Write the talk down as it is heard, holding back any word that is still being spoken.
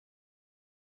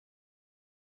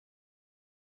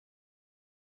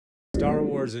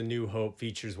Wars: A New Hope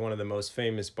features one of the most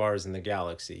famous bars in the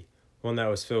galaxy, one that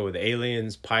was filled with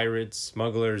aliens, pirates,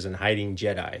 smugglers, and hiding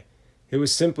Jedi. It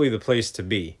was simply the place to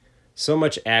be. So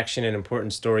much action and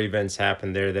important story events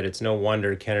happened there that it's no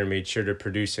wonder Kenner made sure to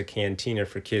produce a cantina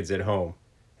for kids at home.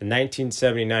 In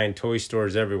 1979, toy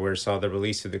stores everywhere saw the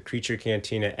release of the Creature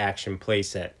Cantina Action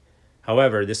Playset.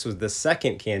 However, this was the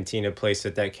second Cantina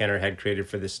playset that Kenner had created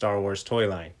for the Star Wars toy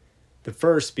line. The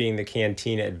first being the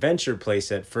Cantina Adventure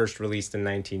playset, first released in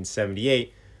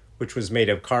 1978, which was made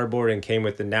of cardboard and came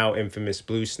with the now infamous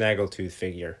blue Snaggletooth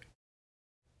figure.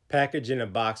 Packaged in a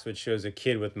box which shows a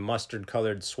kid with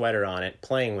mustard-colored sweater on it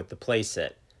playing with the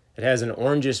playset. It has an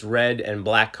orangish red and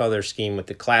black color scheme with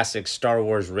the classic Star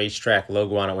Wars racetrack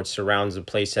logo on it which surrounds the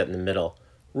playset in the middle.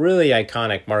 Really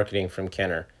iconic marketing from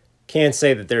Kenner. Can't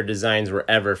say that their designs were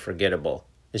ever forgettable.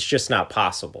 It's just not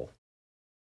possible.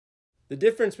 The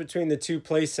difference between the two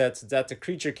playsets is that the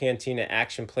Creature Cantina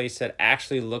Action playset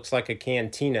actually looks like a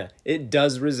cantina. It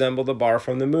does resemble the bar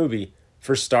from the movie.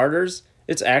 For starters,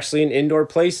 it's actually an indoor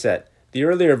playset. The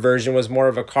earlier version was more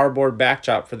of a cardboard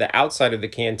backdrop for the outside of the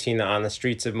cantina on the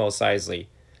streets of Mos Eisley.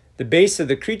 The base of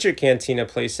the Creature Cantina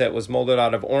playset was molded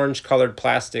out of orange-colored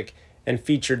plastic and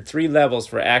featured 3 levels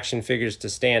for action figures to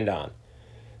stand on.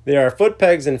 There are foot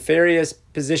pegs in various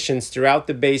positions throughout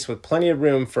the base with plenty of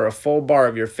room for a full bar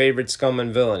of your favorite Scum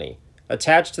and Villainy.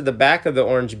 Attached to the back of the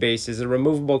orange base is a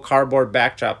removable cardboard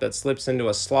backdrop that slips into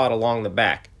a slot along the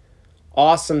back.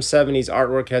 Awesome 70s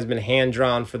artwork has been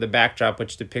hand-drawn for the backdrop,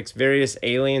 which depicts various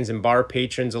aliens and bar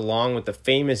patrons along with the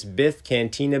famous Biff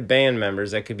Cantina band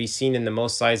members that could be seen in the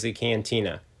Mos Eisley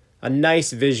Cantina. A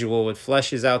nice visual which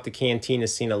fleshes out the cantina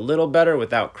scene a little better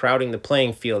without crowding the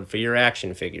playing field for your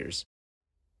action figures.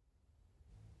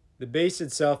 The base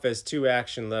itself has 2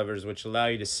 action levers which allow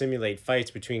you to simulate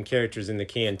fights between characters in the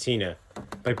cantina.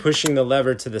 By pushing the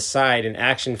lever to the side, an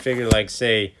action figure like,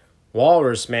 say,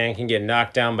 Walrus Man can get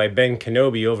knocked down by Ben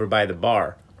Kenobi over by the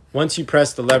bar. Once you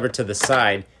press the lever to the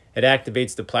side, it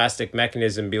activates the plastic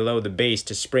mechanism below the base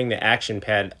to spring the action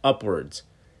pad upwards.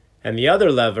 And the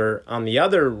other lever, on the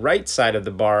other right side of the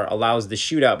bar, allows the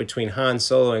shootout between Han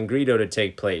Solo and Greedo to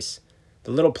take place.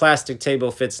 The little plastic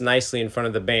table fits nicely in front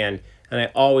of the band, and I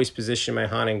always position my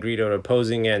Han and Greedo at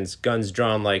opposing ends, guns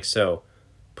drawn like so.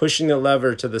 Pushing the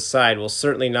lever to the side will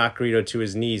certainly knock Greedo to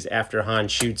his knees after Han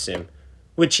shoots him,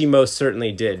 which he most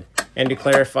certainly did. And to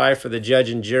clarify for the judge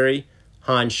and jury,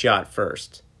 Han shot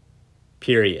first.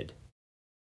 Period.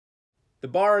 The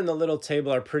bar and the little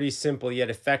table are pretty simple yet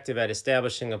effective at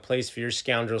establishing a place for your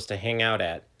scoundrels to hang out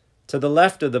at. To the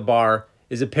left of the bar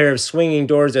is a pair of swinging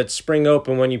doors that spring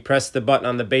open when you press the button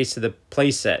on the base of the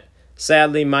playset.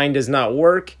 Sadly, mine does not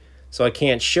work, so I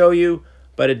can't show you,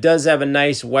 but it does have a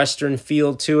nice Western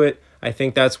feel to it. I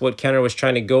think that's what Kenner was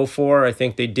trying to go for. I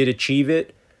think they did achieve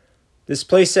it. This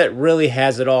playset really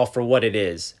has it all for what it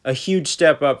is. A huge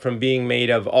step up from being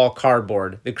made of all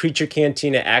cardboard. The Creature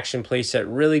Cantina Action playset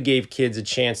really gave kids a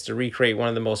chance to recreate one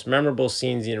of the most memorable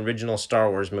scenes in the original Star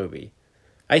Wars movie.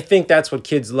 I think that's what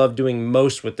kids love doing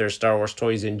most with their Star Wars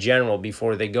toys in general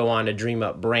before they go on to dream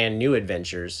up brand new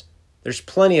adventures. There's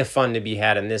plenty of fun to be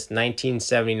had in this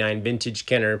 1979 vintage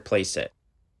Kenner playset.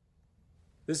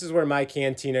 This is where my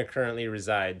cantina currently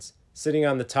resides, sitting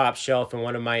on the top shelf in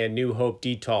one of my A New Hope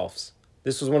Detolfs.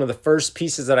 This was one of the first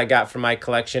pieces that I got from my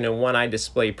collection and one I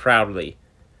display proudly.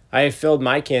 I have filled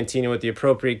my cantina with the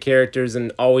appropriate characters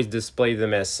and always display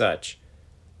them as such.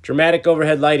 Dramatic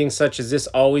overhead lighting such as this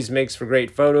always makes for great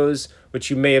photos,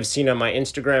 which you may have seen on my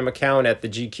Instagram account at the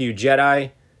GQ Jedi.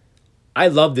 I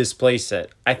love this playset.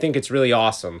 I think it's really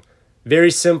awesome.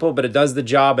 Very simple, but it does the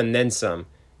job and then some.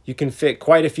 You can fit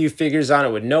quite a few figures on it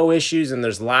with no issues, and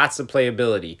there's lots of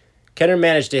playability. Kenner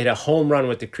managed to hit a home run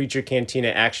with the Creature Cantina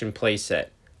Action playset.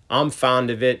 I'm fond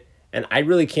of it, and I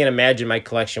really can't imagine my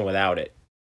collection without it.